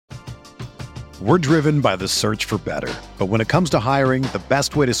We're driven by the search for better. But when it comes to hiring, the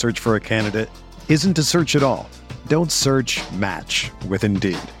best way to search for a candidate isn't to search at all. Don't search, match with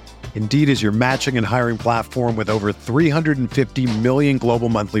Indeed. Indeed is your matching and hiring platform with over 350 million global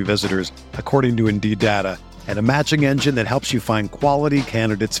monthly visitors, according to Indeed data, and a matching engine that helps you find quality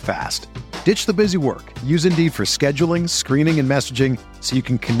candidates fast. Ditch the busy work. Use Indeed for scheduling, screening, and messaging so you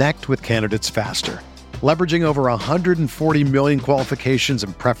can connect with candidates faster. Leveraging over 140 million qualifications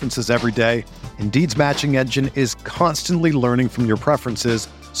and preferences every day, Indeed's matching engine is constantly learning from your preferences,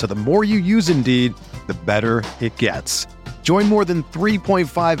 so the more you use Indeed, the better it gets. Join more than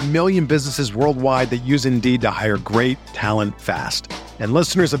 3.5 million businesses worldwide that use Indeed to hire great talent fast. And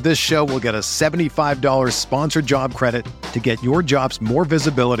listeners of this show will get a $75 sponsored job credit to get your jobs more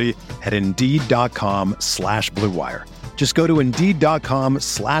visibility at Indeed.com/Blue Wire. Just go to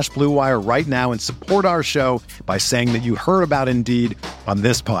Indeed.com/Blue Wire right now and support our show by saying that you heard about Indeed on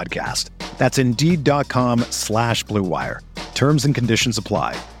this podcast. That's Indeed.com/Blue Wire. Terms and conditions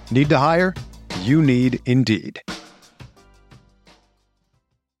apply. Need to hire? You need Indeed.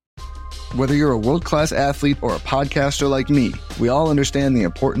 Whether you're a world-class athlete or a podcaster like me, we all understand the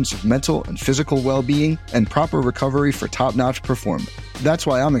importance of mental and physical well-being and proper recovery for top-notch performance. That's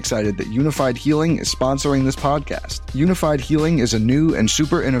why I'm excited that Unified Healing is sponsoring this podcast. Unified Healing is a new and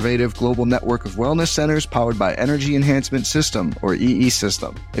super innovative global network of wellness centers powered by Energy Enhancement System, or EE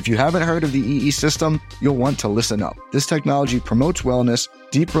System. If you haven't heard of the EE System, you'll want to listen up. This technology promotes wellness,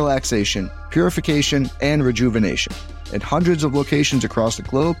 deep relaxation, purification, and rejuvenation. At hundreds of locations across the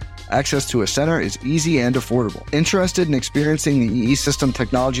globe, access to a center is easy and affordable. Interested in experiencing the EE System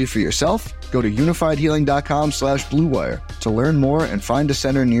technology for yourself? Go to unifiedhealing.com/Blue Wire to learn more and find a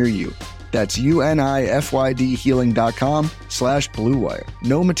center near you. That's UNIFYDhealing.com/Blue Wire.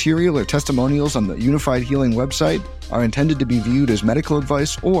 No material or testimonials on the Unified Healing website are intended to be viewed as medical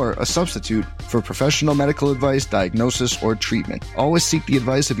advice or a substitute for professional medical advice, diagnosis, or treatment. Always seek the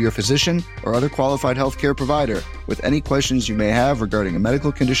advice of your physician or other qualified healthcare provider with any questions you may have regarding a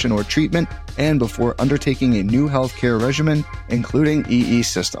medical condition or treatment and before undertaking a new healthcare regimen, including EE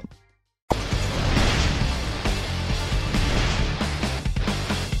System.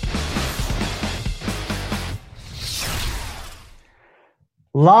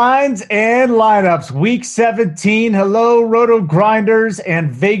 Lines and lineups, week 17. Hello, Roto Grinders and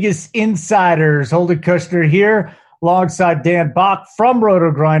Vegas Insiders. Holden Kushner here alongside Dan Bach from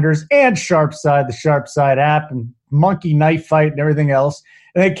Roto Grinders and Sharpside, the Sharpside app, and Monkey Knife Fight and everything else.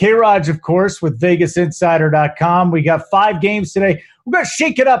 And then K-Raj, of course, with VegasInsider.com. We got 5 games today. We're going to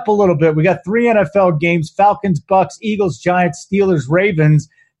shake it up a little bit. We got 3 NFL games: Falcons, Bucks, Eagles, Giants, Steelers, Ravens.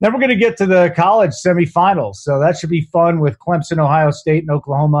 Then we're going to get to the college semifinals, so that should be fun with Clemson, Ohio State, and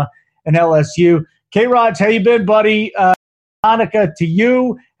Oklahoma, and LSU. K-Raj, how you been, buddy? Hanukkah to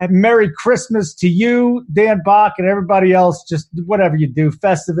you, and Merry Christmas to you, Dan Bach, and everybody else. Just whatever you do,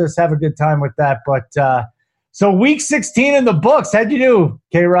 Festivus, have a good time with that. But so week 16 in the books. How'd you do,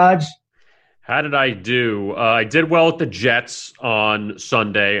 K-Raj? How did I do? I did well with the Jets on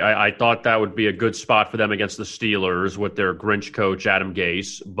Sunday. I thought that would be a good spot for them against the Steelers with their Grinch coach, Adam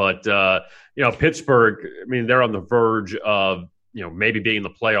Gase. But, Pittsburgh, I mean, they're on the verge of, maybe being in the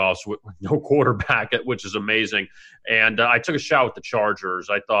playoffs with no quarterback, which is amazing. And I took a shot with the Chargers.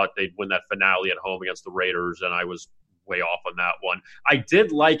 I thought they'd win that finale at home against the Raiders, and I was way off on that one. I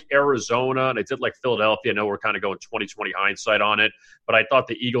did like Arizona, and I did like Philadelphia. I know we're kind of going 20/20 hindsight on it, but I thought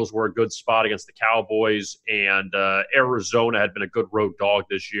the Eagles were a good spot against the Cowboys, and Arizona had been a good road dog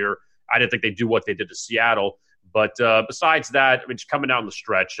this year. I didn't think they'd do what they did to Seattle, but besides that, I mean, just coming down the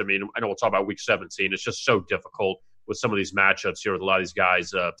stretch, I mean, I know we'll talk about week 17. It's just so difficult with some of these matchups here with a lot of these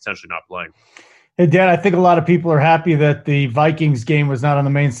guys potentially not playing. Hey, Dan, I think a lot of people are happy that the Vikings game was not on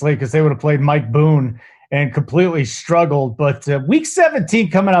the main slate because they would have played Mike Boone and completely struggled. But week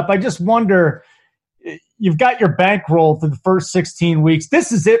 17 coming up, I just wonder, you've got your bankroll for the first 16 weeks.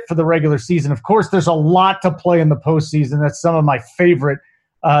 This is it for the regular season. Of course, there's a lot to play in the postseason. That's some of my favorite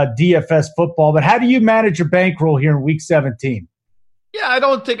DFS football. But how do you manage your bankroll here in week 17? Yeah, I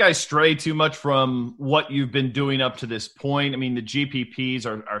don't think I stray too much from what you've been doing up to this point. I mean, the GPPs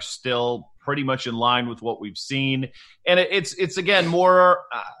are still pretty much in line with what we've seen. And it's again, more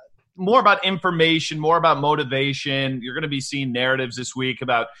about information, more about motivation. You're going to be seeing narratives this week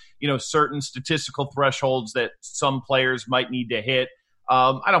about, certain statistical thresholds that some players might need to hit.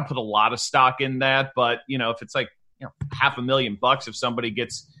 I don't put a lot of stock in that, but, if it's like, $500,000 if somebody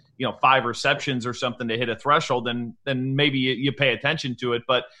gets, 5 receptions or something to hit a threshold, then maybe you pay attention to it.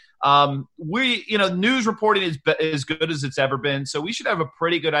 But news reporting is as good as it's ever been, so we should have a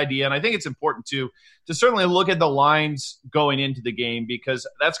pretty good idea. And I think it's important to certainly look at the lines going into the game, because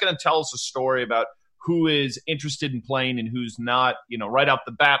that's going to tell us a story about who is interested in playing and who's not. Right off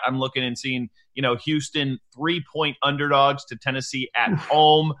the bat, I'm looking and seeing, Houston 3-point underdogs to Tennessee at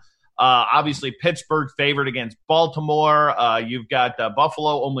home. Obviously, Pittsburgh favored against Baltimore. You've got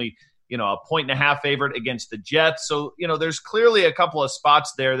Buffalo only, a 1.5 favorite against the Jets. So, there's clearly a couple of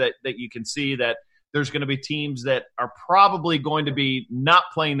spots there that you can see that there's going to be teams that are probably going to be not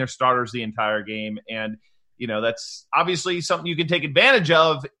playing their starters the entire game. And, that's obviously something you can take advantage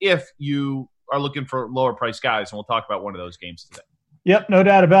of if you are looking for lower priced guys. And we'll talk about one of those games today. Yep, no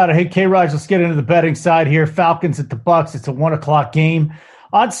doubt about it. Hey, K-Raj, let's get into the betting side here. Falcons at the Bucs. It's a 1:00 game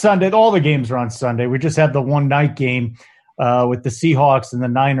on Sunday. All the games are on Sunday. We just have the one night game with the Seahawks and the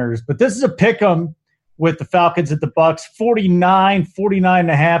Niners. But this is a pick'em with the Falcons at the Bucs.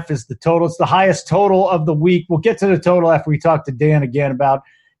 49.5 is the total. It's the highest total of the week. We'll get to the total after we talk to Dan again about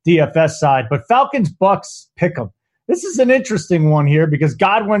DFS side. But Falcons-Bucs pick'em. This is an interesting one here because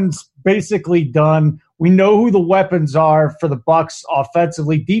Godwin's basically done. We know who the weapons are for the Bucs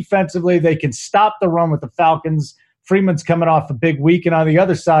offensively. Defensively, they can stop the run with the Falcons. Freeman's coming off a big week. And on the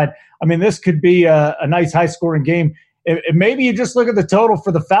other side, this could be a nice high-scoring game. Maybe you just look at the total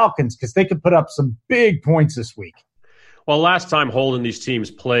for the Falcons because they could put up some big points this week. Well, last time Holden, these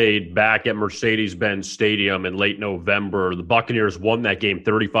teams played back at Mercedes-Benz Stadium in late November, the Buccaneers won that game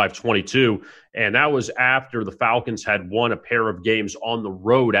 35-22, and that was after the Falcons had won a pair of games on the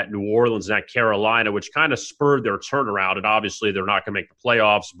road at New Orleans and at Carolina, which kind of spurred their turnaround. And obviously they're not going to make the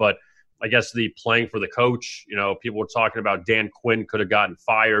playoffs, but I guess the playing for the coach, people were talking about Dan Quinn could have gotten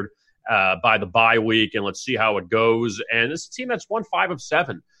fired by the bye week, and let's see how it goes. And this is a team that's won 5 of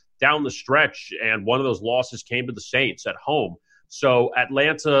 7 down the stretch, and one of those losses came to the Saints at home. So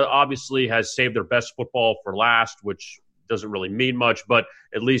Atlanta obviously has saved their best football for last, which doesn't really mean much, but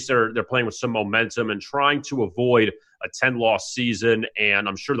at least they're playing with some momentum and trying to avoid a 10-loss season. And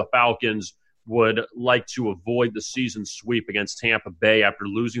I'm sure the Falcons would like to avoid the season sweep against Tampa Bay after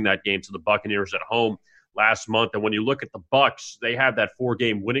losing that game to the Buccaneers at home last month. And when you look at the Bucs, they had that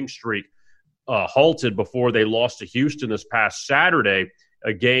 4-game winning streak halted before they lost to Houston this past Saturday,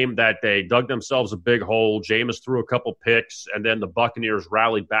 a game that they dug themselves a big hole. Jameis threw a couple picks, and then the Buccaneers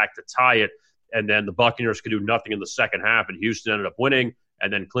rallied back to tie it, and then the Buccaneers could do nothing in the second half, and Houston ended up winning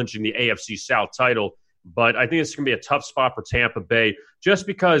and then clinching the AFC South title. But I think it's going to be a tough spot for Tampa Bay just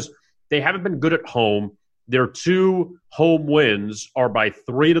because they haven't been good at home. Their 2 home wins are by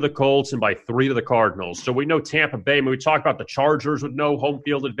 3 to the Colts and by 3 to the Cardinals. So we know Tampa Bay, when we talk about the Chargers with no home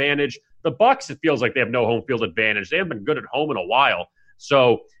field advantage, the Bucs, it feels like they have no home field advantage. They haven't been good at home in a while.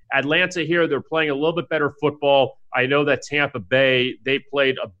 So Atlanta here, they're playing a little bit better football. I know that Tampa Bay, they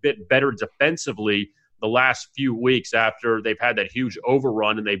played a bit better defensively the last few weeks after they've had that huge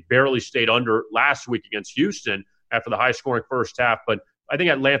overrun, and they barely stayed under last week against Houston after the high-scoring first half. But I think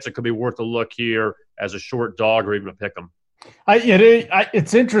Atlanta could be worth a look here as a short dog or even a pick 'em.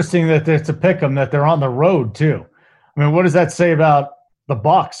 It's interesting that it's a pick 'em, that they're on the road too. What does that say about the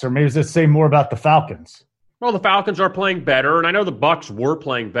Bucs, or maybe does it say more about the Falcons? Well, the Falcons are playing better, and I know the Bucs were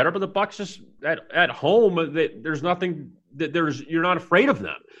playing better, but the Bucs just at home, there's nothing. You're not afraid of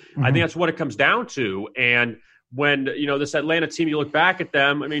them. Mm-hmm. I think that's what it comes down to. And when this Atlanta team, you look back at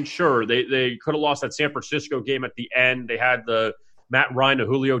them. Sure, they could have lost that San Francisco game at the end. They had the Matt Ryan to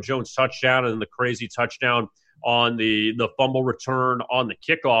Julio Jones touchdown and the crazy touchdown on the fumble return on the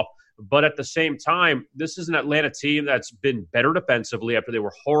kickoff. But at the same time, this is an Atlanta team that's been better defensively after they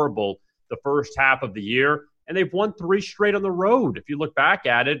were horrible the first half of the year. And they've won 3 straight on the road. If you look back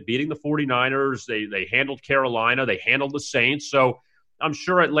at it, beating the 49ers, they handled Carolina, they handled the Saints. So I'm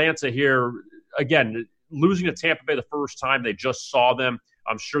sure Atlanta here, again, losing to Tampa Bay the first time they just saw them,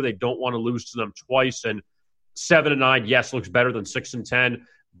 I'm sure they don't want to lose to them twice. And 7-9, yes, looks better than 6-10.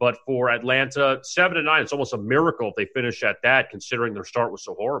 But for Atlanta, 7-9, it's almost a miracle if they finish at that, considering their start was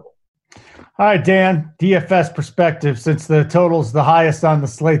so horrible. All right, Dan, DFS perspective, since the total's the highest on the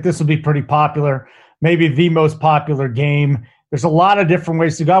slate, this will be pretty popular. Maybe the most popular game. There's a lot of different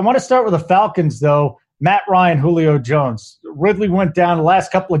ways to go. I want to start with the Falcons, though. Matt Ryan, Julio Jones. Ridley went down the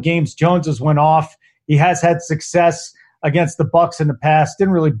last couple of games. Jones has went off. He has had success against the Bucs in the past.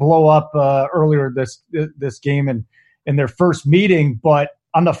 Didn't really blow up earlier this game in their first meeting. But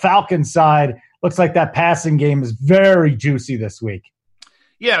on the Falcons side, looks like that passing game is very juicy this week.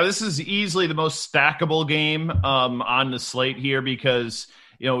 Yeah, this is easily the most stackable game on the slate here because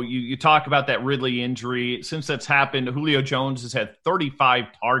You talk about that Ridley injury. Since that's happened, Julio Jones has had 35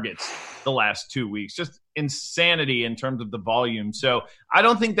 targets the last 2 weeks. Just insanity in terms of the volume. So I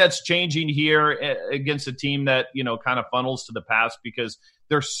don't think that's changing here against a team that, kind of funnels to the pass because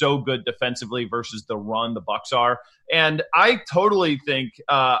they're so good defensively versus the run the Bucs are. And I totally think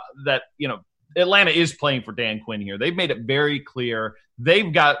that, Atlanta is playing for Dan Quinn here. They've made it very clear.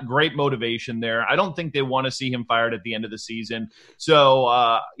 They've got great motivation there. I don't think they want to see him fired at the end of the season. So,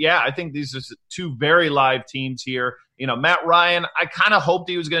 I think these are two very live teams here. Matt Ryan, I kind of hoped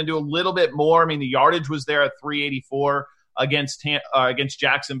he was going to do a little bit more. I mean, the yardage was there at 384 against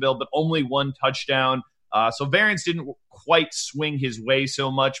Jacksonville, but only one touchdown. So variance didn't quite swing his way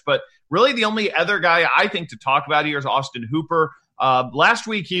so much. But really the only other guy I think to talk about here is Austin Hooper. Last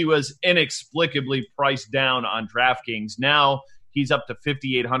week he was inexplicably priced down on DraftKings. Now he's up to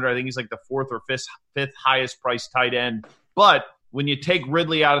 5,800. I think he's like the fourth or fifth highest priced tight end. But when you take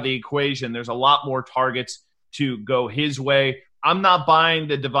Ridley out of the equation, there's a lot more targets to go his way. I'm not buying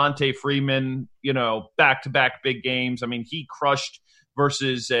the Devontae Freeman, back-to-back big games. I mean, he crushed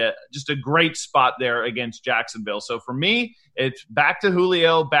versus just a great spot there against Jacksonville. So for me, it's back to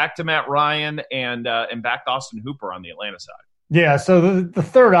Julio, back to Matt Ryan, and back to Austin Hooper on the Atlanta side. Yeah, so the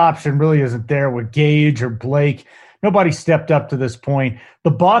third option really isn't there with Gage or Blake. Nobody stepped up to this point.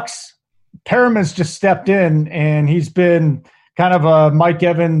 The Bucs, Perriman's just stepped in, and he's been kind of a Mike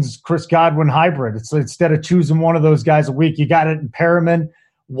Evans, Chris Godwin hybrid. It's instead of choosing one of those guys a week, you got it in Perriman.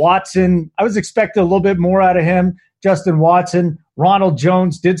 Watson, I was expecting a little bit more out of him. Justin Watson, Ronald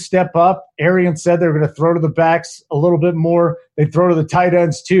Jones did step up. Arians said they were going to throw to the backs a little bit more. They throw to the tight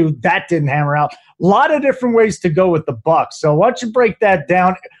ends too. That didn't hammer out. A lot of different ways to go with the Bucs. So why don't you break that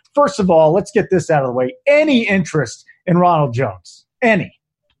down? First of all, let's get this out of the way. Any interest in Ronald Jones? Any?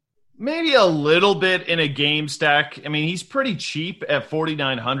 Maybe a little bit in a game stack. I mean, he's pretty cheap at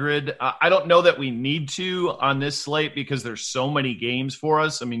 4,900. I don't know that we need to on this slate because there's so many games for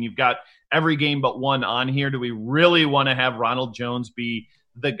us. I mean, you've got every game but one on here. Do we really want to have Ronald Jones be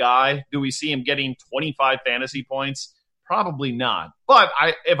the guy? Do we see him getting 25 fantasy points? Probably not. But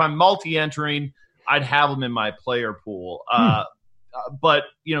if I'm multi-entering, I'd have him in my player pool. But,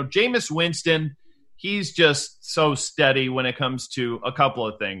 Jameis Winston, he's just so steady when it comes to a couple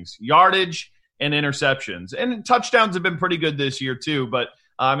of things, yardage and interceptions. And touchdowns have been pretty good this year too. But,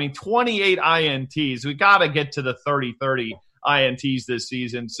 28 INTs. We got to get to the 30 INTs this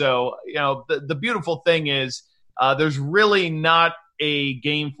season. So, the beautiful thing is there's really not a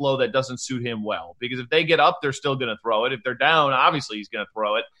game flow that doesn't suit him well. Because if they get up, they're still going to throw it. If they're down, obviously he's going to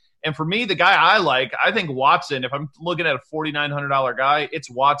throw it. And for me, the guy I think Watson, if I'm looking at a $4,900 guy, it's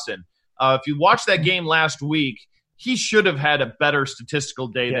Watson. If you watched that game last week, he should have had a better statistical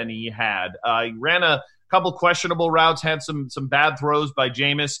day than he had. He ran a couple questionable routes, had some bad throws by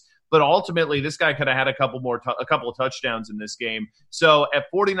Jameis, but ultimately this guy could have had a couple of touchdowns in this game. So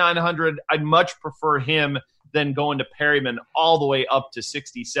at 4,900, I'd much prefer him than going to Perriman all the way up to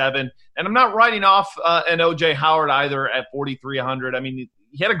 67. And I'm not writing off an O.J. Howard either at 4,300. I mean,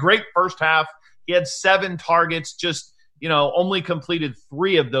 he had a great first half. He had 7 targets, just only completed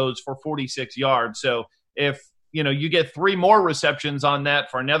 3 of those for 46 yards. So if, you get 3 more receptions on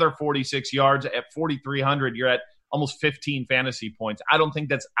that for another 46 yards at 4,300, you're at almost 15 fantasy points. I don't think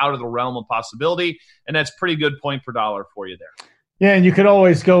that's out of the realm of possibility, and that's pretty good point per dollar for you there. Yeah, and you could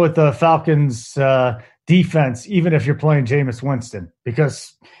always go with the Falcons defense, even if you're playing Jameis Winston,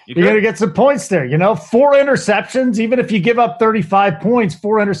 because you're going to get some points there. 4 interceptions, even if you give up 35 points,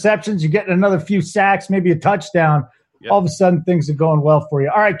 4 interceptions, you get another few sacks, maybe a touchdown. Yep. All of a sudden, things are going well for you.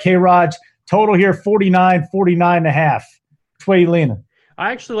 All right, K-Raj, total here, 49.5. Which way are you leaning?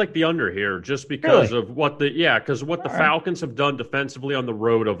 I actually like the under here just because of what the Falcons have done defensively on the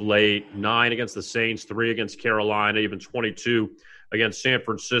road of late. 9 against the Saints, 3 against Carolina, even 22 against San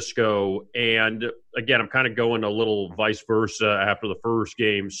Francisco. And again, I'm kind of going a little vice versa after the first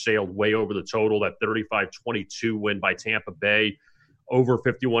game sailed way over the total, that 35-22 win by Tampa Bay, over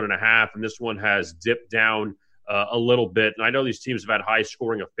 51.5. And this one has dipped down a little bit. And I know these teams have had high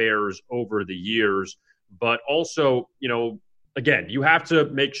scoring affairs over the years, but also, again, you have to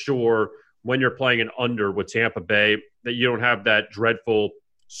make sure when you're playing an under with Tampa Bay that you don't have that dreadful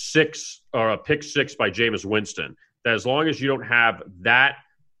pick 6 by Jameis Winston. That as long as you don't have that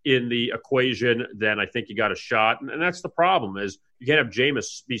in the equation, then I think you got a shot. And that's the problem, is you can't have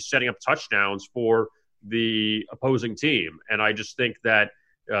Jameis be setting up touchdowns for the opposing team. And I just think that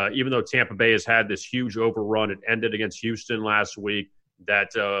even though Tampa Bay has had this huge overrun, it ended against Houston last week, that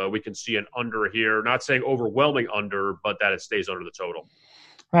we can see an under here. Not saying overwhelming under, but that it stays under the total.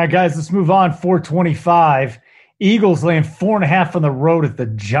 All right, guys, let's move on. 425 Eagles laying 4.5 on the road at the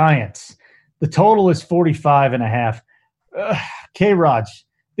Giants. The total is 45.5. K-Raj,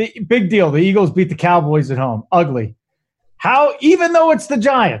 the big deal. The Eagles beat the Cowboys at home. Ugly. How, even though it's the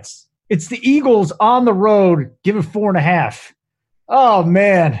Giants, it's the Eagles on the road giving 4.5. Oh,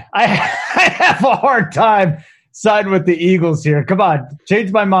 man. I have a hard time siding with the Eagles here. Come on.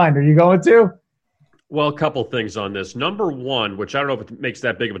 Change my mind. Are you going to? Well, a couple things on this. Number one, which I don't know if it makes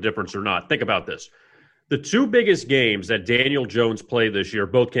that big of a difference or not. Think about this. The two biggest games that Daniel Jones played this year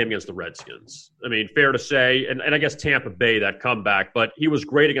both came against the Redskins. I mean, fair to say, and I guess Tampa Bay, that comeback, but he was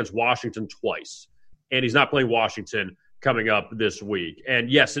great against Washington twice, and he's not playing Washington coming up this week.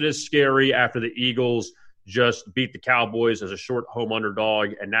 And yes, it is scary after the Eagles just beat the Cowboys as a short home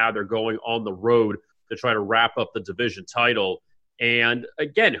underdog, and now they're going on the road to try to wrap up the division title. And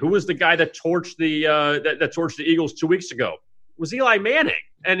again, who was the guy that torched the torched the Eagles 2 weeks ago? It was Eli Manning,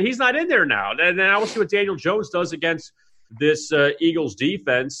 and he's not in there now. And then I will see what Daniel Jones does against this Eagles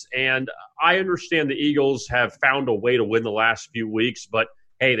defense. And I understand the Eagles have found a way to win the last few weeks, but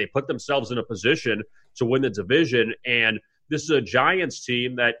hey, they put themselves in a position to win the division. And this is a Giants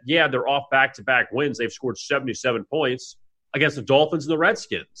team that, yeah, they're off back-to-back wins. They've scored 77 points against the Dolphins and the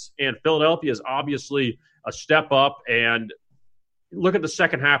Redskins. And Philadelphia is obviously a step up. And look at the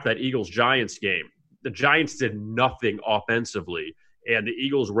second half of that Eagles-Giants game. The Giants did nothing offensively, and the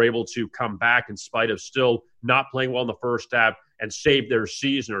Eagles were able to come back in spite of still not playing well in the first half and save their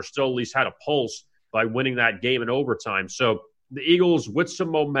season, or still at least had a pulse by winning that game in overtime. So the Eagles with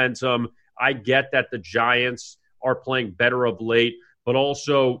some momentum. I get that the Giants are playing better of late, but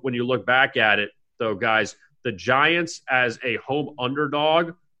also when you look back at it, though, guys, the Giants as a home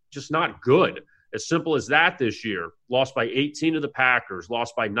underdog, just not good. As simple as that this year. Lost by 18 to the Packers,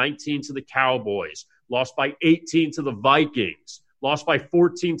 lost by 19 to the Cowboys, lost by 18 to the Vikings, lost by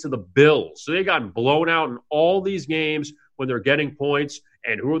 14 to the Bills. So they've gotten blown out in all these games when they're getting points.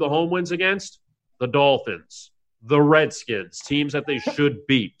 And who are the home wins against? The Dolphins, the Redskins, teams that they should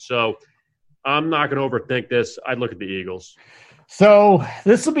beat. So I'm not going to overthink this. I'd look at the Eagles. So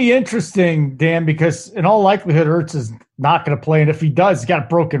this will be interesting, Dan, because in all likelihood, Ertz is not going to play. And if he does, he's got a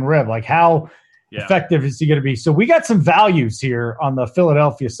broken rib. Like how effective is he going to be? So we got some values here on the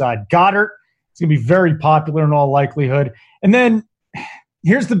Philadelphia side. Goddard is going to be very popular in all likelihood. And then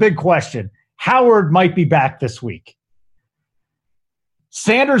here's the big question. Howard might be back this week.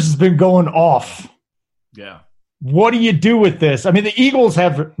 Sanders has been going off. Yeah. What do you do with this? I mean, the Eagles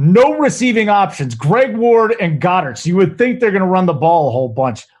have no receiving options, Greg Ward and Goddard. So you would think they're going to run the ball a whole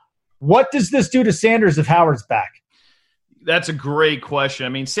bunch. What does this do to Sanders if Howard's back? That's a great question. I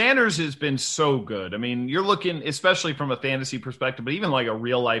mean, Sanders has been so good. I mean, you're looking, especially from a fantasy perspective, but even like a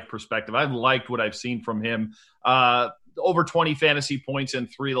real life perspective, I've liked what I've seen from him. Over 20 fantasy points in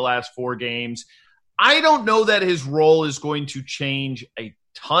 3 of the last 4 games. I don't know that his role is going to change a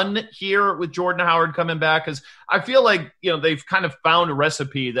ton here with Jordan Howard coming back, because I feel like, you know, they've kind of found a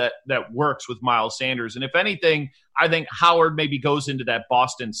recipe that works with Miles Sanders. And if anything, I think Howard maybe goes into that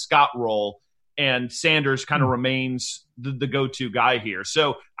Boston Scott role and Sanders kind of remains the go-to guy here.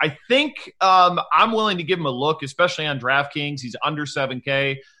 So I think I'm willing to give him a look, especially on DraftKings. He's under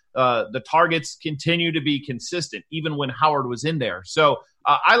 7K. The targets continue to be consistent, even when Howard was in there. So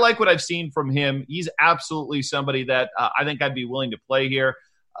I like what I've seen from him. He's absolutely somebody that I think I'd be willing to play here.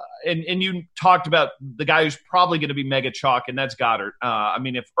 And you talked about the guy who's probably going to be mega chalk, and that's Goddard. I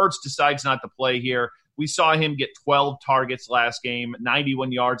mean, if Ertz decides not to play here, we saw him get 12 targets last game,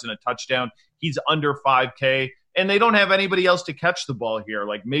 91 yards and a touchdown. He's under 5K, and they don't have anybody else to catch the ball here.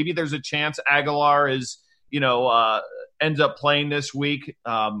 Like maybe there's a chance Aguilar is, ends up playing this week.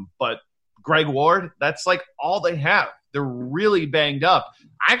 But Greg Ward, that's like all they have. They're really banged up.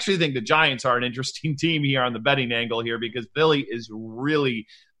 I actually think the Giants are an interesting team here on the betting angle here, because Philly is really,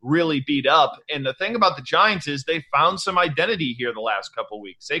 really beat up. And the thing about the Giants is they found some identity here the last couple of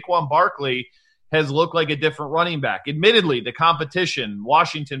weeks. Saquon Barkley has looked like a different running back. Admittedly, the competition,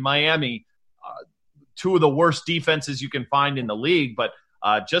 Washington, Miami, 2 of the worst defenses you can find in the league. But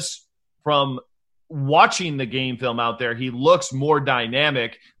just from watching the game film out there, he looks more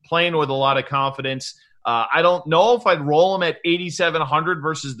dynamic, playing with a lot of confidence. I don't know if I'd roll him at 8,700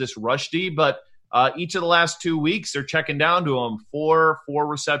 versus this rush D, but each of the last 2 weeks they're checking down to him. 4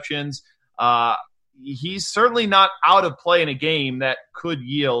 receptions. He's certainly not out of play in a game that could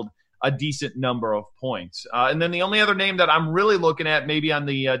yield a decent number of points. And then the only other name that I'm really looking at maybe on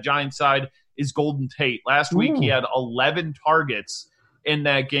the Giants side is Golden Tate. Last week he had 11 targets in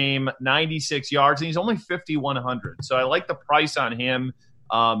that game, 96 yards, and he's only 5,100. So I like the price on him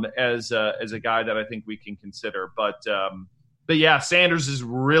as a guy that I think we can consider. But yeah, Sanders is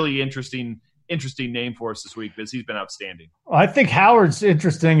really interesting interesting name for us this week because he's been outstanding. I think Howard's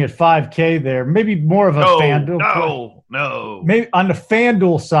interesting at 5K there. Maybe more of a FanDuel. No. Maybe on the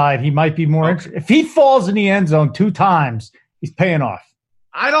FanDuel side, he might be more interesting. If he falls in the end zone 2 times, he's paying off.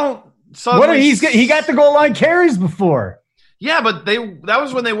 I don't. He got the goal line carries before. Yeah, but that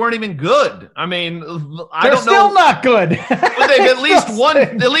was when they weren't even good. I mean, They're still not good. But they've at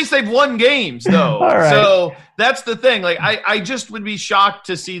least they've won games though. All right. So that's the thing. Like I just would be shocked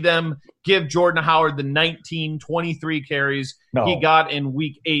to see them give Jordan Howard the 19-23 carries he got in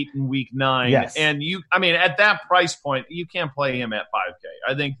week 8 and week 9. Yes. And at that price point, you can't play him at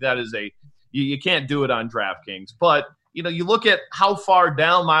 5K. I think that is you can't do it on DraftKings. But you look at how far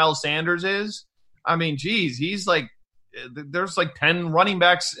down Miles Sanders is. I mean, geez, he's like, there's like 10 running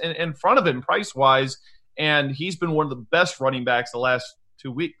backs in front of him price-wise, and he's been one of the best running backs the last 2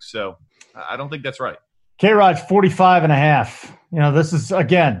 weeks. So I don't think that's right. K-Rod, 45.5. This is,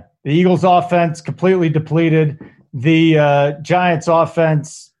 again, the Eagles' offense completely depleted. The Giants'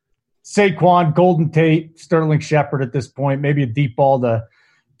 offense, Saquon, Golden Tate, Sterling Shepard at this point, maybe a deep ball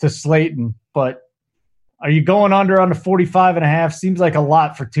to Slayton. But are you going under on the 45.5? Seems like a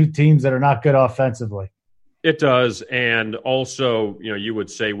lot for 2 teams that are not good offensively. It does. And also, you would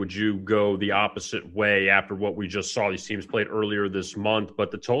say, would you go the opposite way after what we just saw? These teams played earlier this month,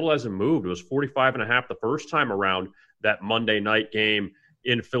 but the total hasn't moved. It was 45.5 the first time around that Monday night game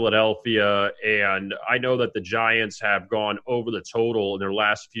in Philadelphia. And I know that the Giants have gone over the total in their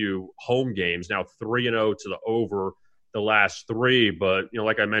last few home games, now 3-0 to the over the last 3. But,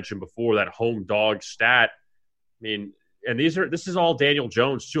 like I mentioned before, that home dog stat, and this is all Daniel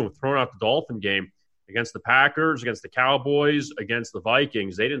Jones too. I'm throwing out the Dolphin game. Against the Packers, against the Cowboys, against the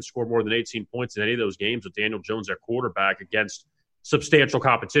Vikings. They didn't score more than 18 points in any of those games with Daniel Jones at quarterback against substantial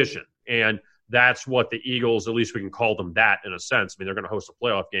competition. And that's what the Eagles, at least we can call them that in a sense. They're going to host a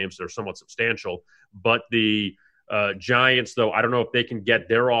playoff game, so they're somewhat substantial. But the Giants, though, I don't know if they can get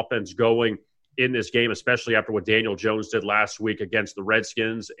their offense going in this game, especially after what Daniel Jones did last week against the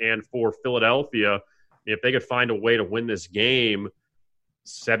Redskins. And for Philadelphia, if they could find a way to win this game,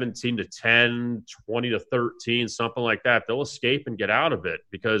 17-10, 20-13, something like that, they'll escape and get out of it,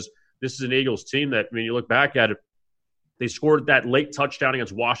 because this is an Eagles team that, you look back at it, they scored that late touchdown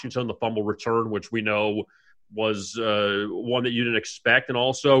against Washington, the fumble return, which we know was one that you didn't expect. And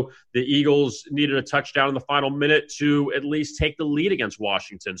also the Eagles needed a touchdown in the final minute to at least take the lead against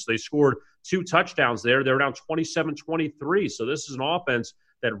Washington. So they scored 2 touchdowns there. They were down 27-23. So this is an offense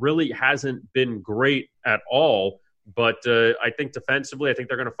that really hasn't been great at all. But I think defensively, I think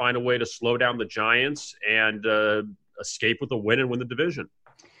they're going to find a way to slow down the Giants and escape with a win and win the division.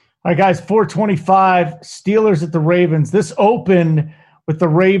 All right, guys, 425, Steelers at the Ravens. This opened with the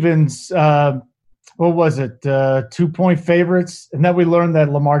Ravens, 2-point favorites? And then we learned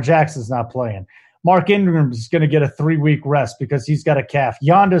that Lamar Jackson's not playing. Mark Ingram is going to get a 3-week rest because he's got a calf.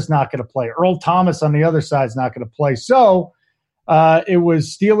 Yonda's not going to play. Earl Thomas on the other side is not going to play. So it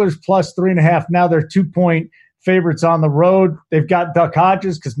was Steelers plus 3.5. Now they're 2-point favorites on the road. They've got Duck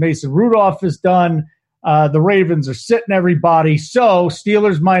Hodges because Mason Rudolph is done. The Ravens are sitting everybody. So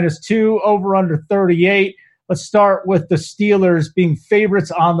Steelers -2, over under 38. Let's start with the Steelers being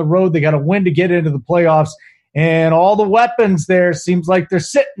favorites on the road. They got to win to get into the playoffs. And all the weapons there seems like they're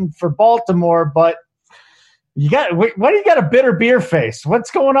sitting for Baltimore. But why do you got a bitter beer face?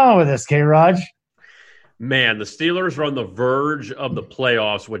 What's going on with this, K-Raj? Man, the Steelers are on the verge of the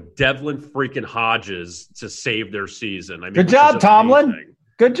playoffs with Devlin freaking Hodges to save their season. Good job, Tomlin.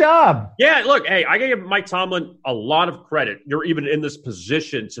 Good job. Yeah, look, hey, I got to give Mike Tomlin a lot of credit. You're even in this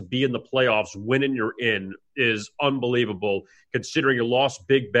position to be in the playoffs. Winning you're in is unbelievable, considering you lost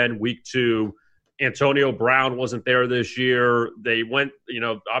Big Ben week 2. Antonio Brown wasn't there this year. They went,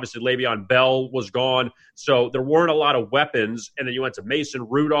 obviously Le'Veon Bell was gone. So there weren't a lot of weapons. And then you went to Mason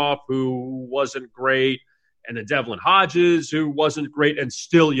Rudolph, who wasn't great. And then Devlin Hodges, who wasn't great, and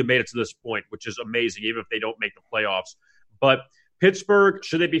still you made it to this point, which is amazing, even if they don't make the playoffs. But Pittsburgh,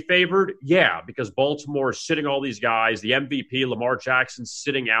 should they be favored? Yeah, because Baltimore is sitting all these guys. The MVP, Lamar Jackson,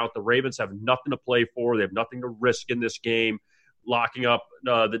 sitting out. The Ravens have nothing to play for. They have nothing to risk in this game, locking up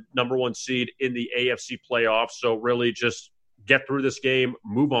the number 1 seed in the AFC playoffs. So really just get through this game,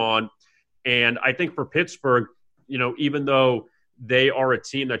 move on. And I think for Pittsburgh, even though they are a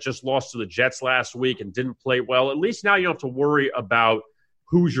team that just lost to the Jets last week and didn't play well, at least now you don't have to worry about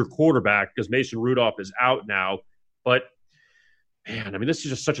who's your quarterback because Mason Rudolph is out now. But, man, this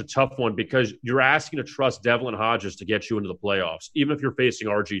is just such a tough one because you're asking to trust Devlin Hodges to get you into the playoffs, even if you're facing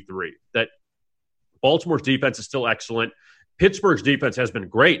RG3. That Baltimore's defense is still excellent. Pittsburgh's defense has been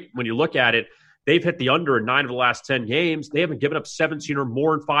great. When you look at it, they've hit the under in 9 of the last 10 games. They haven't given up 17 or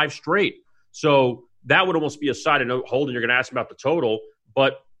more in 5 straight. So that would almost be a side. I know, Holden, you're going to ask about the total,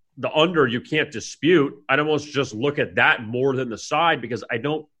 but the under you can't dispute. I'd almost just look at that more than the side because I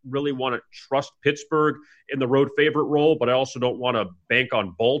don't really want to trust Pittsburgh in the road favorite role, but I also don't want to bank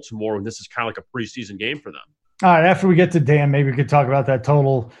on Baltimore when this is kind of like a preseason game for them. All right, after we get to Dan, maybe we could talk about that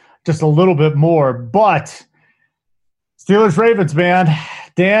total just a little bit more. But Steelers-Ravens, man.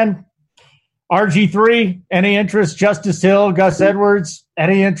 Dan, RG3, any interest? Justice Hill, Gus Edwards,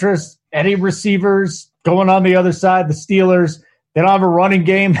 any interest? Any receivers going on the other side? The Steelers, they don't have a running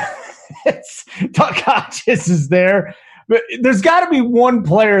game. Duck Hodges is there. But there's got to be one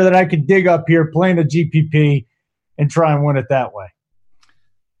player that I could dig up here playing a GPP and try and win it that way.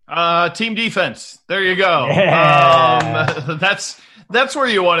 Team defense. There you go. Yeah. That's where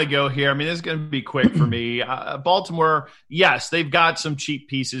you want to go here. I mean, this is going to be quick for me. Baltimore, yes, they've got some cheap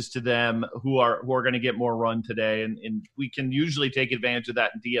pieces to them who are going to get more run today, and we can usually take advantage of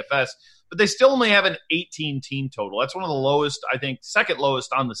that in DFS. But they still only have an 18 team total. That's one of the lowest, I think, second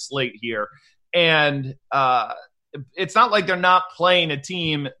lowest on the slate here. And it's not like they're not playing a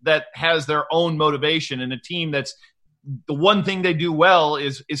team that has their own motivation and a team that's the one thing they do well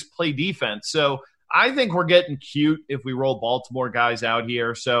is play defense. So I think we're getting cute if we roll Baltimore guys out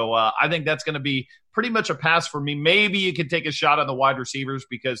here. So I think that's going to be pretty much a pass for me. Maybe you could take a shot on the wide receivers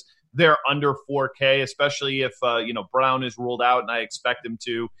because they're under 4K, especially if Brown is ruled out, and I expect him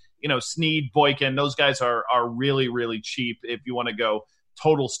to. Snead, Boykin, those guys are really, really cheap if you want to go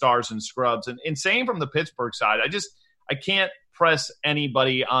total stars and scrubs. And same from the Pittsburgh side. I can't press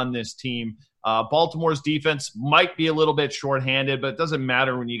anybody on this team. Baltimore's defense might be a little bit shorthanded, but it doesn't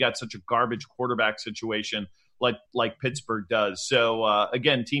matter when you got such a garbage quarterback situation like Pittsburgh does. So,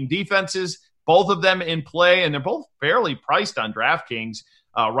 again, team defenses, both of them in play, and they're both fairly priced on DraftKings,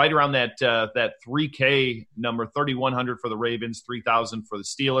 right around that 3K number, 3,100 for the Ravens, 3,000 for the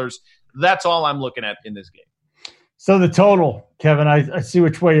Steelers. That's all I'm looking at in this game. So the total, Kevin, I see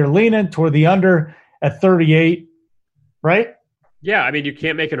which way you're leaning, toward the under at 38, right? Yeah, I mean, you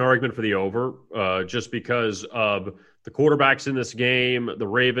can't make an argument for the over just because of the quarterbacks in this game. The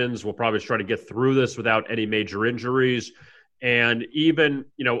Ravens will probably try to get through this without any major injuries. And even,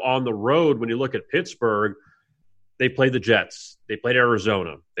 on the road, when you look at Pittsburgh, they played the Jets. They played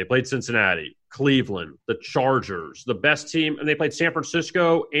Arizona. They played Cincinnati, Cleveland, the Chargers, the best team. And they played San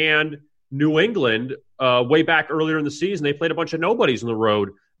Francisco and New England way back earlier in the season. They played a bunch of nobodies on the road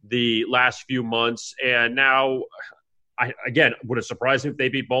the last few months. And now – again, would it surprise me if they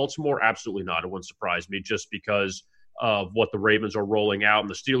beat Baltimore? Absolutely not. It wouldn't surprise me just because of what the Ravens are rolling out. And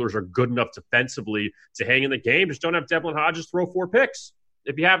the Steelers are good enough defensively to hang in the game. Just don't have Devlin Hodges throw 4 picks.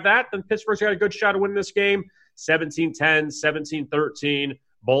 If you have that, then Pittsburgh's got a good shot of winning this game. 17-10, 17-13.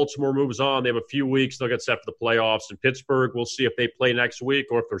 Baltimore moves on. They have a few weeks. They'll get set for the playoffs. And Pittsburgh, we'll see if they play next week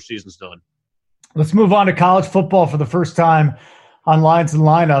or if their season's done. Let's move on to college football for the first time on Lines and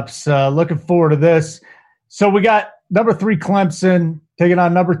Lineups. Looking forward to this. So we got number 3 Clemson taking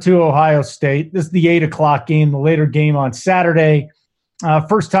on number 2 Ohio State. This is the 8:00 game, the later game on Saturday.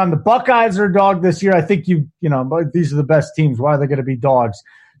 First time the Buckeyes are a dog this year. I think these are the best teams. Why are they going to be dogs?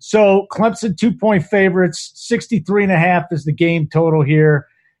 So Clemson 2-point favorites, 63.5 is the game total here.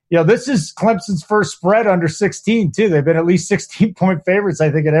 This is Clemson's first spread under 16 too. They've been at least 16-point favorites, I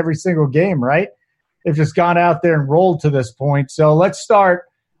think, in every single game, right? They've just gone out there and rolled to this point. So let's start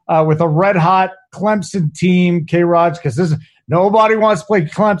with a red-hot Clemson team, K-Raj, because nobody wants to play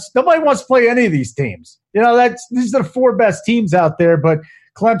Clemson. Nobody wants to play any of these teams. These are the 4 best teams out there, but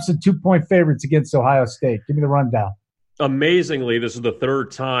Clemson 2-point favorites against Ohio State. Give me the rundown. Amazingly, this is the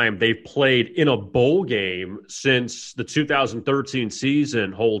 3rd time they've played in a bowl game since the 2013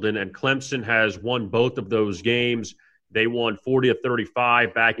 season, Holden, and Clemson has won both of those games. They won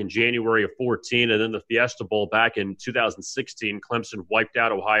 40-35 back in January of 14, and then the Fiesta Bowl back in 2016. Clemson wiped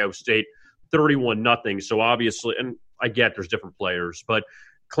out Ohio State 31-0. So obviously, and I get there's different players, but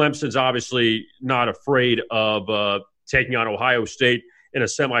Clemson's obviously not afraid of taking on Ohio State in a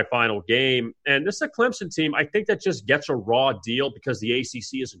semifinal game. And this is a Clemson team, I think, that just gets a raw deal because the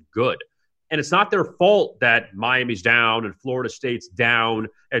ACC isn't good. And it's not their fault that Miami's down and Florida State's down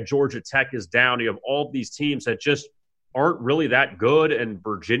and Georgia Tech is down. You have all these teams that just aren't really that good, and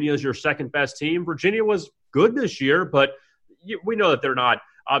Virginia's your second best team. Virginia was good this year, but we know that they're not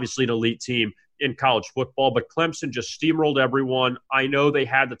obviously an elite team in college football, but Clemson just steamrolled everyone. I know they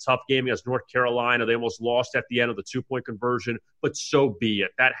had the tough game against North Carolina. They almost lost at the end of the 2-point conversion, but so be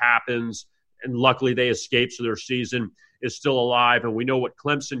it. That happens, and luckily they escaped, so their season is still alive, and we know what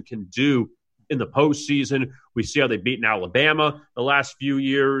Clemson can do in the postseason. We see how they've beaten Alabama the last few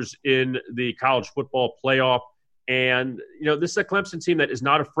years in the college football playoff. And, this is a Clemson team that is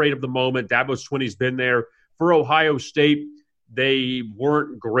not afraid of the moment. Dabo Swinney's been there. For Ohio State, they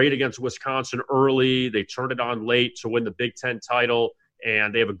weren't great against Wisconsin early. They turned it on late to win the Big Ten title,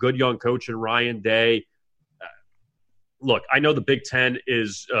 and they have a good young coach in Ryan Day. Look, I know the Big Ten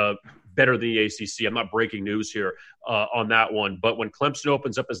is better than the ACC. I'm not breaking news here on that one. But when Clemson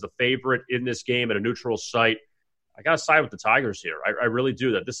opens up as the favorite in this game at a neutral site, I got to side with the Tigers here. I really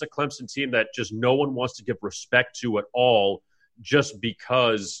do that. This is a Clemson team that just no one wants to give respect to at all just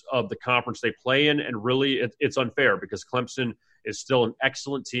because of the conference they play in. And really, it's unfair because Clemson is still an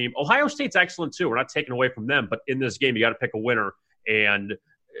excellent team. Ohio State's excellent too. We're not taking away from them. But in this game, you got to pick a winner. And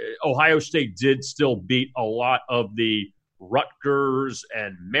Ohio State did still beat a lot of the Rutgers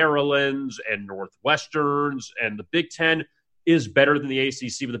and Marylands and Northwesterns. And the Big Ten is better than the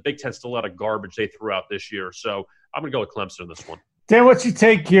ACC, but the Big Ten's still a lot of garbage they threw out this year. So I'm going to go with Clemson in this one. Dan, what's your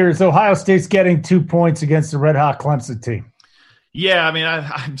take here? Is Ohio State's getting 2 points against the red-hot Clemson team? Yeah, I mean,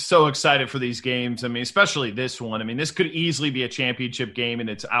 I'm so excited for these games. I mean, especially this one. I mean, this could easily be a championship game in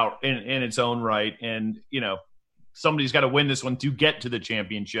its own right. And, somebody's got to win this one to get to the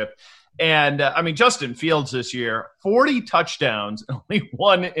championship. And, Justin Fields this year, 40 touchdowns, only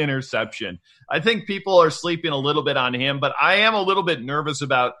 1 interception. I think people are sleeping a little bit on him, but I am a little bit nervous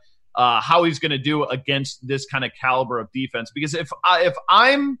about how he's going to do against this kind of caliber of defense. Because if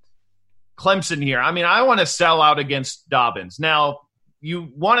I'm Clemson here, I want to sell out against Dobbins. Now,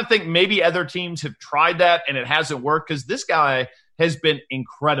 you want to think maybe other teams have tried that and it hasn't worked because this guy has been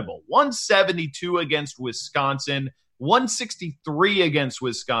incredible. 172 against Wisconsin, 163 against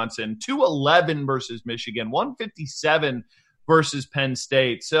Wisconsin, 211 versus Michigan, 157 versus Penn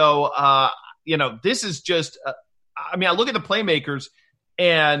State. So, this is just I look at the playmakers,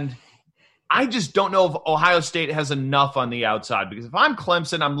 and I just don't know if Ohio State has enough on the outside. Because if I'm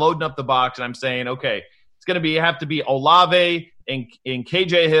Clemson, I'm loading up the box, and I'm saying, okay, it's going to have to be Olave and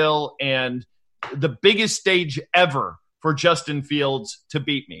KJ Hill and the biggest stage ever for Justin Fields to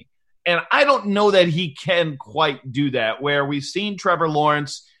beat me. And I don't know that he can quite do that, where we've seen Trevor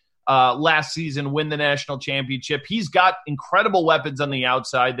Lawrence last season win the national championship. He's got incredible weapons on the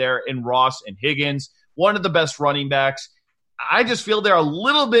outside there in Ross and Higgins, one of the best running backs. I just feel they're a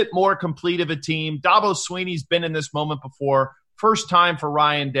little bit more complete of a team. Dabo Swinney's been in this moment before. First time for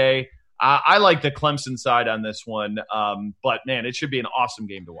Ryan Day. I like the Clemson side on this one, but, man, it should be an awesome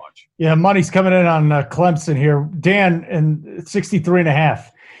game to watch. Yeah, money's coming in on Clemson here. Dan, and 63.5.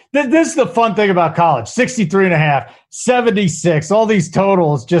 This is the fun thing about college. 63.5, 76, all these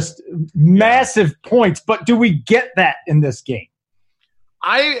totals, just massive points. But do we get that in this game?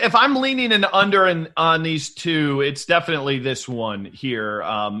 If I'm leaning an under on these two, it's definitely this one here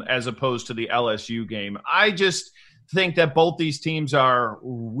as opposed to the LSU game. I just think that both these teams are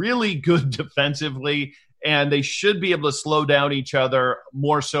really good defensively, and they should be able to slow down each other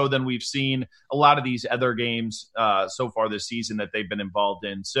more so than we've seen a lot of these other games so far this season that they've been involved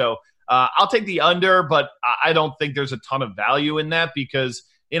in. So I'll take the under, but I don't think there's a ton of value in that because,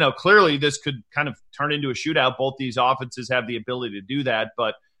 clearly this could kind of turn into a shootout. Both these offenses have the ability to do that,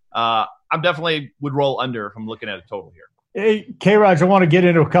 but I definitely would roll under if I'm looking at a total here. Hey, K-Raj, I want to get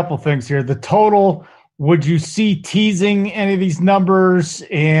into a couple things here. The total, would you see teasing any of these numbers,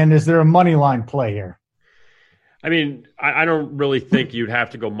 and is there a money line play here? I don't really think you'd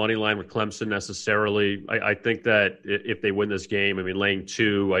have to go money line with Clemson necessarily. I think that if they win this game, laying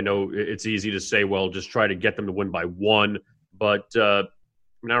 2, I know it's easy to say, well, just try to get them to win by 1, but I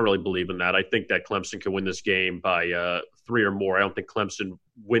don't really believe in that. I think that Clemson can win this game by 3 or more. I don't think Clemson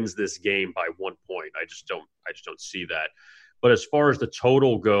wins this game by 1 point. I just don't see that. But as far as the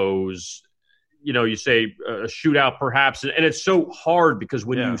total goes, you say a shootout perhaps, and it's so hard because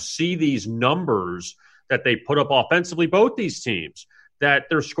when you see these numbers that they put up offensively, both these teams, that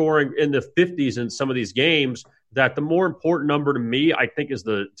they're scoring in the 50s in some of these games, that the more important number to me, I think, is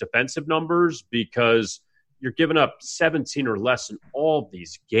the defensive numbers, because you're giving up 17 or less in all of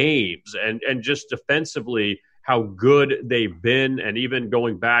these games. And just defensively, how good they've been, and even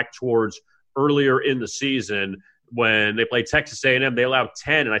going back towards earlier in the season when they played Texas A&M, they allowed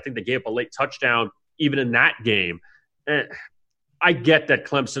 10, and I think they gave up a late touchdown even in that game. I get that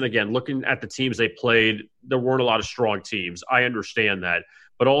Clemson, again, looking at the teams they played, there weren't a lot of strong teams. I understand that.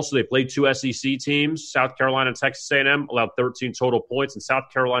 But also they played 2 SEC teams, South Carolina and Texas A&M, allowed 13 total points, and South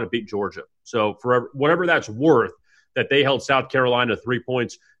Carolina beat Georgia. So for whatever that's worth, that they held South Carolina 3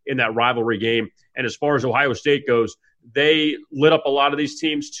 points in that rivalry game. And as far as Ohio State goes, they lit up a lot of these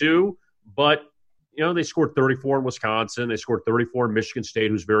teams too, but they scored 34 in Wisconsin. They scored 34 in Michigan State,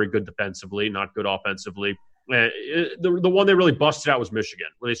 who's very good defensively, not good offensively. The one they really busted out was Michigan,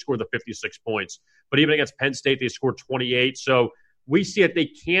 where they scored the 56 points. But even against Penn State, they scored 28. So we see that they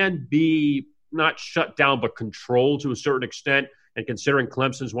can be not shut down, but controlled to a certain extent. And considering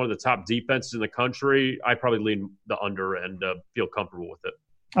Clemson's one of the top defenses in the country, I probably lean the under and feel comfortable with it.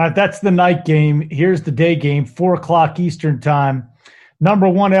 All right, that's the night game. Here's the day game, 4 o'clock Eastern time. Number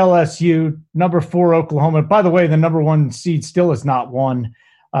 1 LSU, number 4 Oklahoma. By the way, the number 1 seed still has not won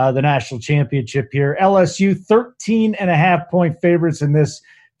the national championship here. LSU 13.5-point favorites in this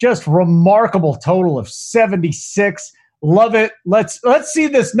just remarkable total of 76. Love it. Let's see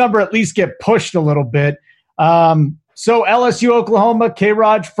this number at least get pushed a little bit. So LSU, Oklahoma,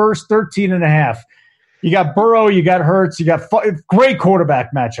 K-Rod first, 13.5. You got Burrow, you got Hurts, you got great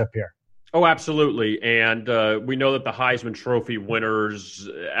quarterback matchup here. Oh, absolutely. And we know that the Heisman Trophy winners,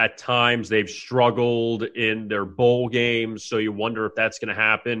 at times, they've struggled in their bowl games. So you wonder if that's going to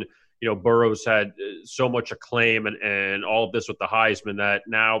happen. You know, Burrow's had so much acclaim and all of this with the Heisman that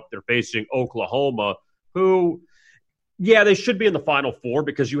now they're facing Oklahoma, who, yeah, they should be in the Final Four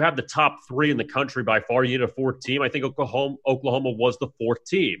because you have the top 3 in the country by far. You need a 4th team. I think Oklahoma was the 4th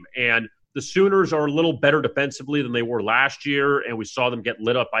team. And the Sooners are a little better defensively than they were last year, and we saw them get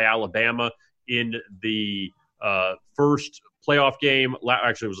lit up by Alabama in the first playoff game.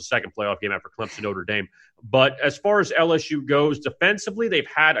 Actually, it was the second playoff game after Clemson-Notre Dame. But as far as LSU goes, defensively, they've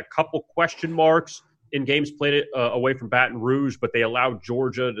had a couple question marks in games played away from Baton Rouge, but they allowed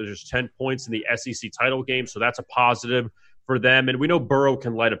Georgia to just 10 points in the SEC title game, so that's a positive for them. And we know Burrow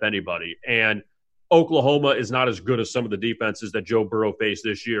can light up anybody, and Oklahoma is not as good as some of the defenses that Joe Burrow faced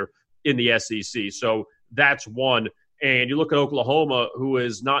this year in the SEC. So that's one. And you look at Oklahoma, who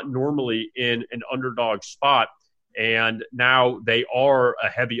is not normally in an underdog spot, and now they are a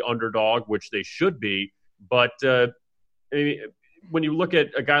heavy underdog, which they should be. But when you look at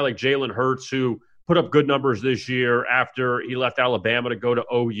a guy like Jalen Hurts, who put up good numbers this year after he left Alabama to go to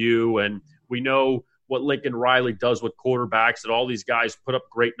OU, and we know what Lincoln Riley does with quarterbacks, that all these guys put up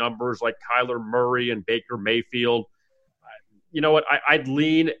great numbers like Kyler Murray and Baker Mayfield. You know what? I'd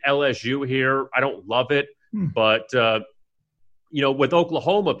lean LSU here. I don't love it, but, with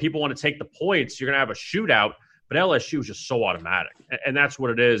Oklahoma, people want to take the points. You're going to have a shootout, but LSU is just so automatic, and that's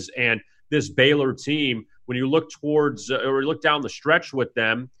what it is. And this Baylor team, when you look towards or look down the stretch with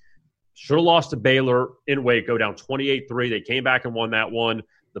them, should have lost to Baylor in Waco, down 28-3. They came back and won that one.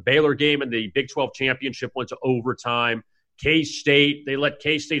 The Baylor game in the Big 12 championship went to overtime. K-State, they let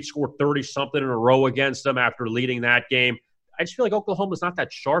K-State score 30-something in a row against them after leading that game. I just feel like Oklahoma's not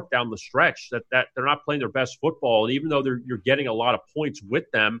that sharp down the stretch, that they're not playing their best football. And even though you're getting a lot of points with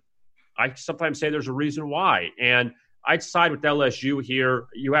them, I sometimes say there's a reason why. And I'd side with LSU here.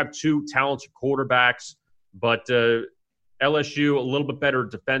 You have 2 talented quarterbacks, but LSU a little bit better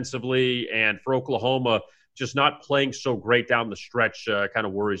defensively. And for Oklahoma, just not playing so great down the stretch kind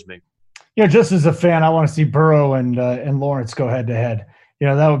of worries me. Yeah, just as a fan, I want to see Burrow and Lawrence go head-to-head.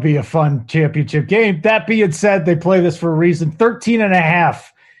 That would be a fun championship game. That being said, they play this for a reason. 13.5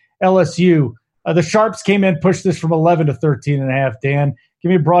 LSU. The Sharps came in, pushed this from 11 to 13.5. Dan, give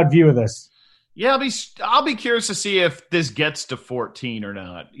me a broad view of this. Yeah, I'll be curious to see if this gets to 14 or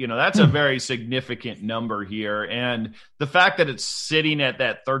not. That's a very significant number here. And the fact that it's sitting at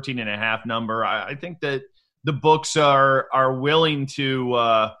that 13.5 number, I think that the books are willing to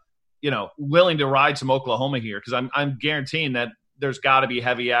ride some Oklahoma here, because I'm guaranteeing that there's got to be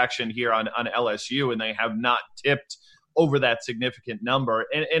heavy action here on LSU, and they have not tipped over that significant number.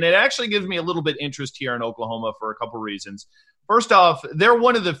 And it actually gives me a little bit interest here in Oklahoma for a couple reasons. First off, they're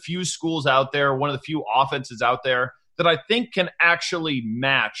one of the few schools out there, one of the few offenses out there that I think can actually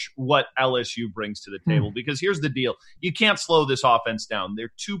match what LSU brings to the table. Because here's the deal. You can't slow this offense down.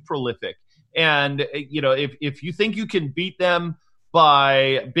 They're too prolific. And, if you think you can beat them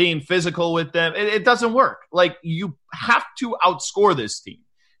by being physical with them, it doesn't work. Like, you have to outscore this team.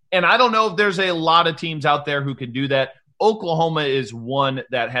 And I don't know if there's a lot of teams out there who can do that. Oklahoma is one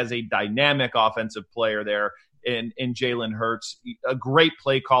that has a dynamic offensive player there in Jalen Hurts, a great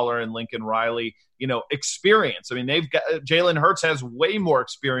play caller in Lincoln Riley, experience. I mean, they've got Jalen Hurts has way more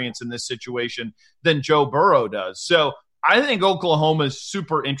experience in this situation than Joe Burrow does. So I think Oklahoma is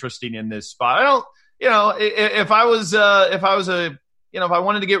super interesting in this spot. I don't, if I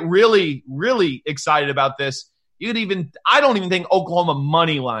wanted to get really, really excited about this, I don't even think Oklahoma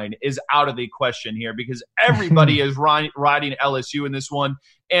money line is out of the question here, because everybody is riding LSU in this one.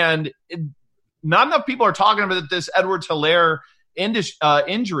 And not enough people are talking about this Edwards-Helaire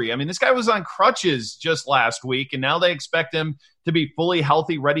injury. I mean, this guy was on crutches just last week, and now they expect him to be fully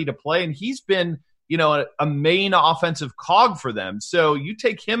healthy, ready to play. And he's been, a main offensive cog for them. So you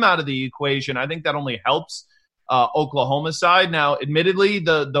take him out of the equation, I think that only helps Oklahoma side. Now, admittedly,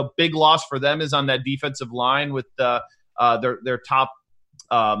 the big loss for them is on that defensive line with their top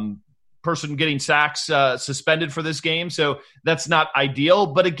person getting sacks suspended for this game. So that's not ideal.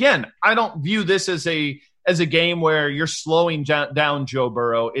 But again, I don't view this as a game where you're slowing down Joe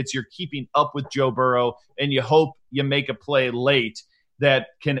Burrow. It's you're keeping up with Joe Burrow, and you hope you make a play late that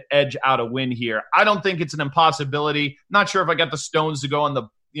can edge out a win here. I don't think it's an impossibility. Not sure if I got the stones to go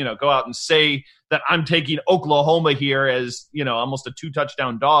out and say that I'm taking Oklahoma here as, almost a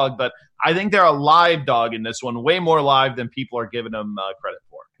 2-touchdown dog, but I think they're a live dog in this one, way more live than people are giving them credit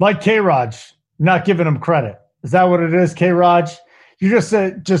for. Like K-Raj, not giving him credit. Is that what it is, K-Raj? You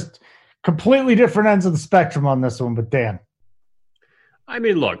just completely different ends of the spectrum on this one, but Dan. I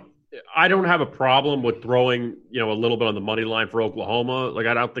mean, look, I don't have a problem with throwing, a little bit on the money line for Oklahoma. Like,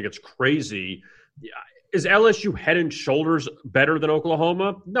 I don't think it's crazy. Is LSU head and shoulders better than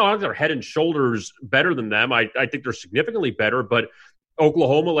Oklahoma? No, I don't think they're head and shoulders better than them. I think they're significantly better, but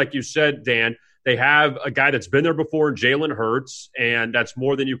Oklahoma, like you said, Dan, they have a guy that's been there before, Jalen Hurts, and that's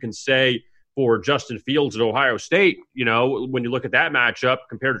more than you can say for Justin Fields at Ohio State. When you look at that matchup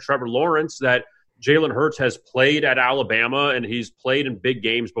compared to Trevor Lawrence, that Jalen Hurts has played at Alabama and he's played in big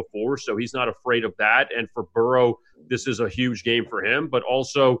games before, so he's not afraid of that. And for Burrow, this is a huge game for him. But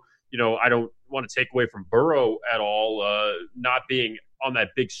also, I don't want to take away from Burrow at all, not being on that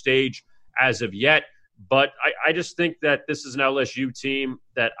big stage as of yet. But I just think that this is an LSU team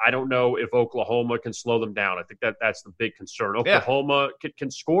that I don't know if Oklahoma can slow them down. I think that's the big concern. Oklahoma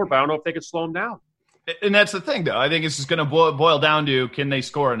can score, but I don't know if they can slow them down. And that's the thing, though. I think it's just going to boil down to, can they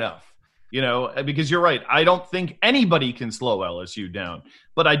score enough? Because you're right. I don't think anybody can slow LSU down.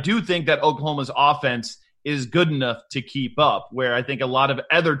 But I do think that Oklahoma's offense is good enough to keep up, where I think a lot of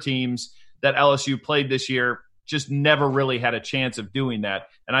other teams that LSU played this year just never really had a chance of doing that.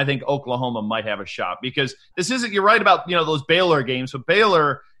 And I think Oklahoma might have a shot, because this isn't, you're right about, those Baylor games, but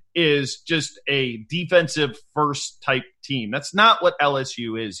Baylor is just a defensive first type team. That's not what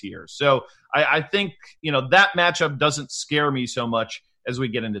LSU is here. So I think, that matchup doesn't scare me so much as we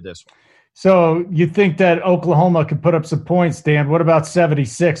get into this one. So you think that Oklahoma can put up some points, Dan? What about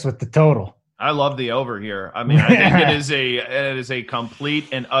 76 with the total? I love the over here. I mean, I think it is a complete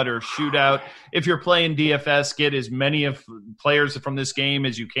and utter shootout. If you're playing DFS, get as many of players from this game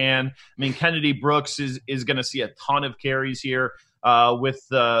as you can. I mean, Kennedy Brooks is going to see a ton of carries here with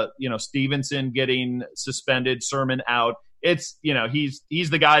Stevenson getting suspended, Sermon out. It's he's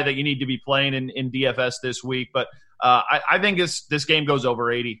the guy that you need to be playing in DFS this week. But I think this game goes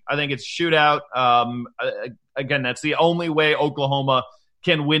over 80. I think it's shootout. Again, that's the only way Oklahoma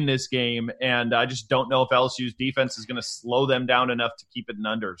can win this game, and I just don't know if LSU's defense is going to slow them down enough to keep it in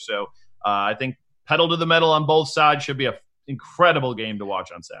under. So I think pedal to the metal on both sides. Should be an incredible game to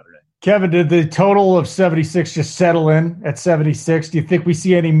watch on Saturday. Kevin, did the total of 76 just settle in at 76? Do you think we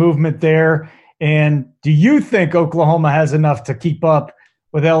see any movement there? And do you think Oklahoma has enough to keep up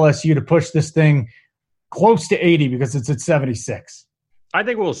with LSU to push this thing close to 80 because it's at 76? I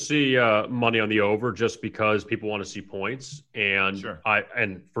think we'll see money on the over just because people want to see points. And sure.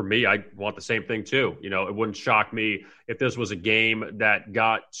 And for me, I want the same thing too. It wouldn't shock me if this was a game that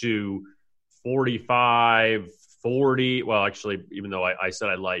got to 45, 40. Well, actually, even though I said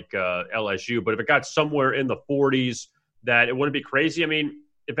I like LSU, but if it got somewhere in the 40s, that it wouldn't be crazy. I mean,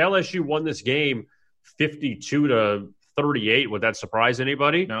 if LSU won this game 52-38, would that surprise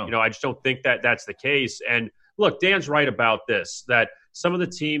anybody? No. I just don't think that that's the case. And look, Dan's right about this, that some of the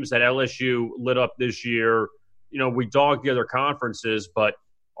teams that LSU lit up this year, we dogged the other conferences, but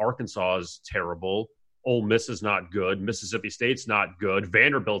Arkansas is terrible. Ole Miss is not good. Mississippi State's not good.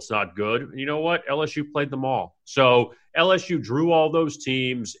 Vanderbilt's not good. You know what? LSU played them all. So LSU drew all those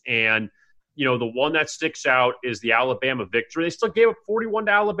teams, and, the one that sticks out is the Alabama victory. They still gave up 41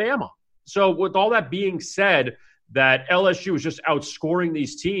 to Alabama. So with all that being said, that LSU is just outscoring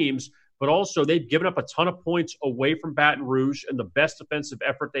these teams, but also they've given up a ton of points away from Baton Rouge, and the best defensive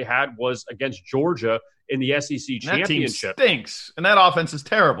effort they had was against Georgia in the SEC championship. That team stinks, and that offense is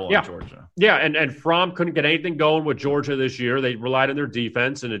terrible in Georgia. Yeah, and Fromm couldn't get anything going with Georgia this year. They relied on their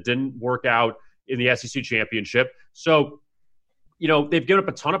defense, and it didn't work out in the SEC championship. So, they've given up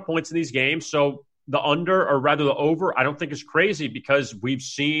a ton of points in these games. So the under, or rather the over, I don't think is crazy because we've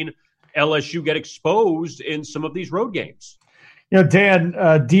seen LSU get exposed in some of these road games. Dan,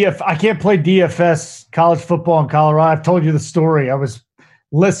 I can't play DFS college football in Colorado. I've told you the story. I was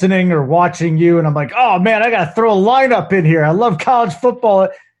listening or watching you, and I'm like, oh, man, I got to throw a lineup in here. I love college football.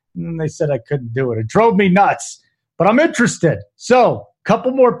 And they said I couldn't do it. It drove me nuts, but I'm interested. So,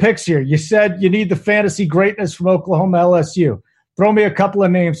 couple more picks here. You said you need the fantasy greatness from Oklahoma, LSU. Throw me a couple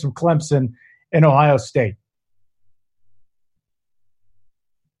of names from Clemson and Ohio State.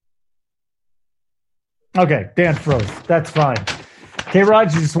 Okay, Dan froze. That's fine.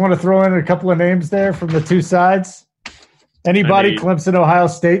 K-Rod, you just want to throw in a couple of names there from the two sides? Anybody, Clemson, Ohio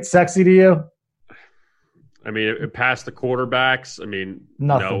State, sexy to you? I mean, past the quarterbacks, Nothing.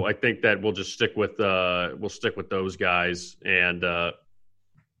 No. I think that we'll just stick with those guys and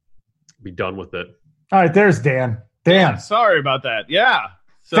be done with it. All right, there's Dan. Dan, sorry about that. Yeah.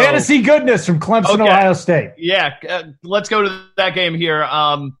 So, fantasy goodness from Clemson, Ohio State. Yeah, let's go to that game here.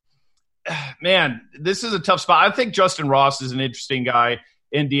 Man, this is a tough spot. I think Justin Ross is an interesting guy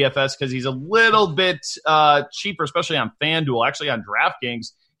in DFS because he's a little bit cheaper, especially on FanDuel. Actually, on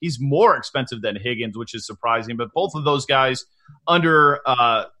DraftKings, he's more expensive than Higgins, which is surprising. But both of those guys under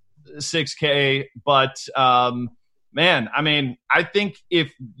 $6K. But man, I mean, I think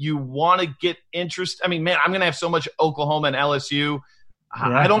if you want to get interest, I mean, man, I'm going to have so much Oklahoma and LSU.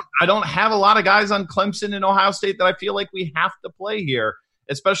 Yeah. I don't have a lot of guys on Clemson and Ohio State that I feel like we have to play here.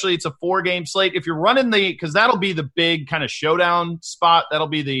 Especially it's a 4-game slate. If you're running because that'll be the big kind of showdown spot. That'll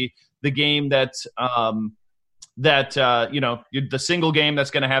be the game that the single game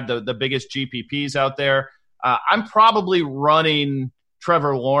that's going to have the biggest GPPs out there. I'm probably running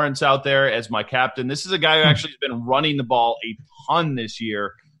Trevor Lawrence out there as my captain. This is a guy who actually has been running the ball a ton this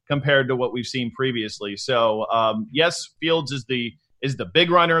year compared to what we've seen previously. So yes, Fields is the big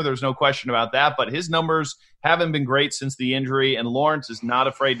runner. There's no question about that. But his numbers haven't been great since the injury, and Lawrence is not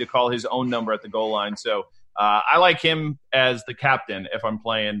afraid to call his own number at the goal line. So I like him as the captain if I'm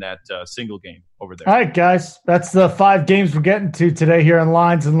playing that single game over there. All right, guys. That's the 5 games we're getting to today here in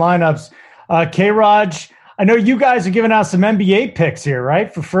Lines and Lineups. K-Raj, I know you guys are giving out some NBA picks here,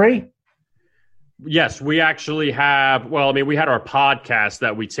 right, for free? Yes, we actually have. Well, I mean, we had our podcast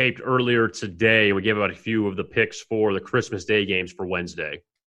that we taped earlier today. We gave out a few of the picks for the Christmas Day games for Wednesday.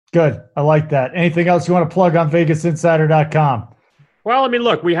 Good. I like that. Anything else you want to plug on VegasInsider.com? Well, I mean,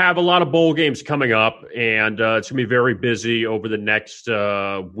 look, we have a lot of bowl games coming up, and it's going to be very busy over the next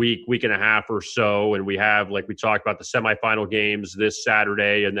week and a half or so. And we have, like we talked about, the semifinal games this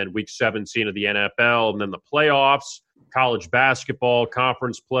Saturday, and then week 17 of the NFL, and then the playoffs. College basketball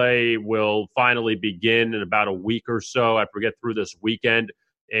conference play will finally begin in about a week or so after we get through this weekend,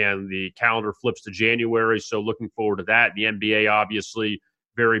 and the calendar flips to January. So looking forward to that. The NBA, obviously,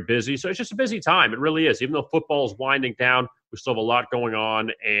 very busy. So it's just a busy time. It really is. Even though football is winding down, we still have a lot going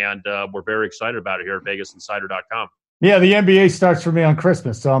on, and we're very excited about it here at VegasInsider.com. Yeah, the NBA starts for me on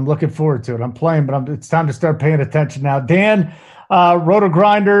Christmas, so I'm looking forward to it. I'm playing, but it's time to start paying attention now. Dan, Roto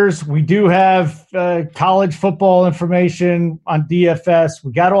Grinders, we do have college football information on DFS.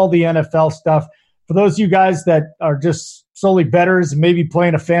 We got all the NFL stuff. For those of you guys that are just solely bettors and maybe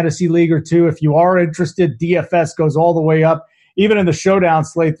playing a fantasy league or two, if you are interested, DFS goes all the way up, even in the showdown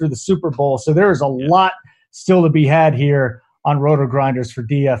slate through the Super Bowl. So there is a lot still to be had here on Roto Grinders for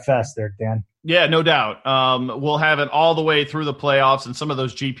DFS there, Dan. Yeah, no doubt. We'll have it all the way through the playoffs, and some of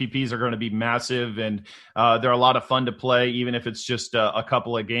those GPPs are going to be massive, and they're a lot of fun to play, even if it's just a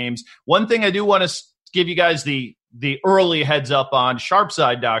couple of games. One thing I do want to give you guys the early heads up on,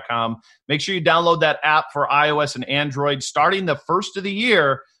 Sharpside.com. Make sure you download that app for iOS and Android. Starting the first of the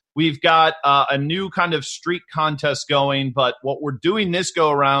year, we've got a new kind of streak contest going, but what we're doing this go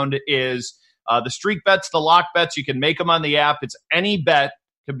around is the streak bets, the lock bets. You can make them on the app. It's any bet.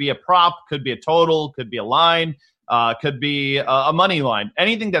 Could be a prop, could be a total, could be a line, could be a money line.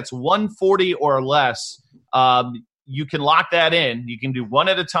 Anything that's 140 or less, you can lock that in. You can do one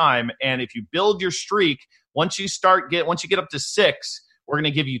at a time, and if you build your streak, once you get up to 6, we're going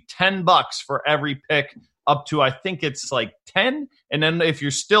to give you $10 for every pick up to, I think it's like 10. And then if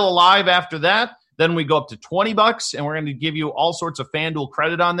you're still alive after that, then we go up to $20, and we're going to give you all sorts of FanDuel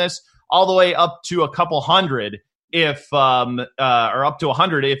credit on this, all the way up to a couple hundred. Or up to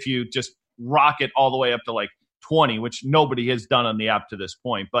 100 if you just rock it all the way up to like 20, which nobody has done on the app to this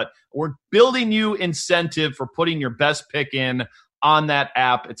point. But we're building you incentive for putting your best pick in on that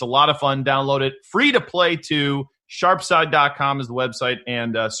app. It's a lot of fun. Download it. Free to play too. Sharpside.com is the website,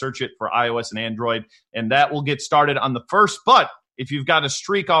 and search it for iOS and Android. And that will get started on the 1st. But if you've got a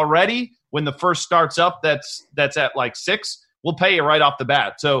streak already, when the 1st starts up, that's at like 6, we'll pay you right off the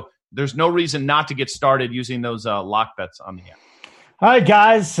bat. So there's no reason not to get started using those lock bets on the app. All right,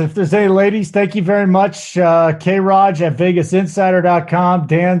 guys. If there's any ladies, thank you very much. K-Raj at VegasInsider.com.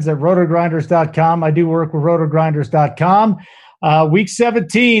 Dan's at RotoGrinders.com. I do work with RotoGrinders.com. Week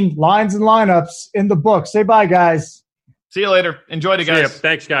 17, lines and lineups in the book. Say bye, guys. See you later. Enjoy it, guys.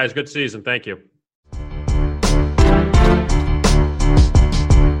 Thanks, guys. Good season. Thank you.